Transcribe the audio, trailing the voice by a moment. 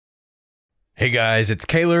Hey guys, it's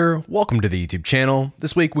Kaylor. Welcome to the YouTube channel.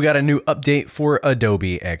 This week we got a new update for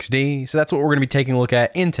Adobe Xd, so that's what we're going to be taking a look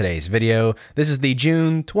at in today's video. This is the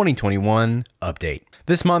June 2021 update.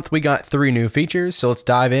 This month we got 3 new features, so let's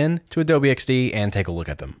dive in to Adobe Xd and take a look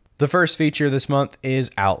at them. The first feature this month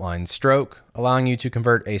is Outline Stroke, allowing you to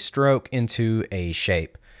convert a stroke into a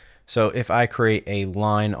shape. So if I create a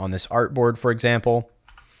line on this artboard, for example,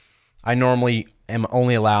 I normally am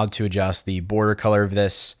only allowed to adjust the border color of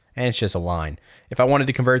this, and it's just a line. If I wanted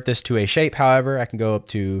to convert this to a shape, however, I can go up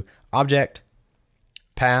to Object,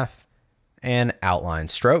 Path, and Outline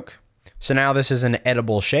Stroke. So now this is an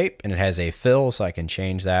editable shape, and it has a fill, so I can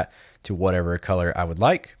change that to whatever color I would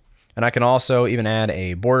like. And I can also even add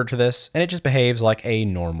a border to this, and it just behaves like a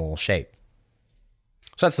normal shape.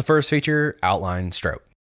 So that's the first feature, Outline Stroke.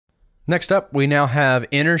 Next up, we now have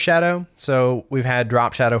Inner Shadow. So we've had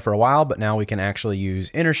Drop Shadow for a while, but now we can actually use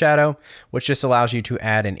Inner Shadow, which just allows you to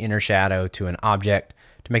add an inner shadow to an object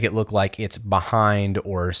to make it look like it's behind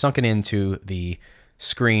or sunken into the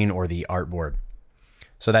screen or the artboard.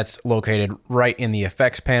 So that's located right in the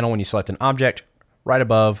effects panel when you select an object, right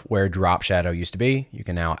above where Drop Shadow used to be. You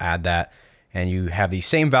can now add that, and you have the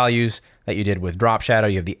same values that you did with Drop Shadow.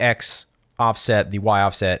 You have the X offset, the Y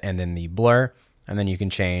offset, and then the blur, and then you can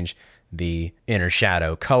change the inner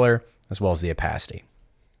shadow color as well as the opacity.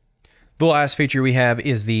 The last feature we have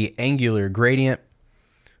is the angular gradient.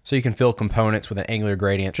 So you can fill components with an angular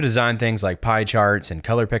gradient to design things like pie charts and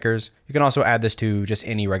color pickers. You can also add this to just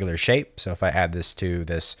any regular shape. So if I add this to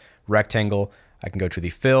this rectangle, I can go to the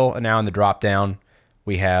fill, and now in the drop down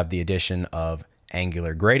we have the addition of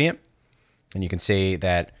angular gradient. And you can see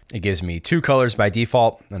that it gives me 2 colors by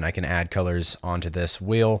default, and I can add colors onto this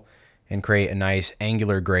wheel and create a nice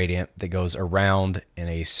angular gradient that goes around in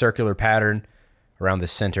a circular pattern around the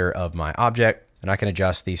center of my object. And I can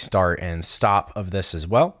adjust the start and stop of this as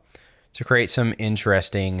well to create some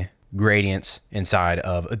interesting gradients inside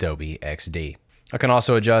of Adobe Xd. I can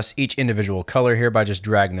also adjust each individual color here by just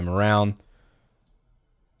dragging them around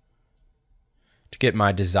to get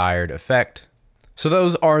my desired effect. So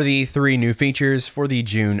those are the 3 new features for the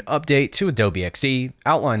June update to Adobe Xd: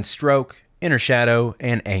 Outline Stroke, Inner Shadow,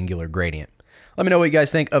 and Angular Gradient. Let me know what you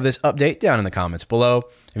guys think of this update down in the comments below.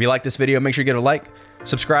 If you like this video, make sure you give it a like,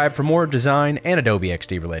 subscribe for more design and Adobe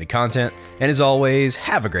Xd related content, and as always,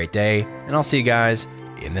 have a great day, and I'll see you guys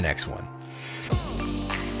in the next one.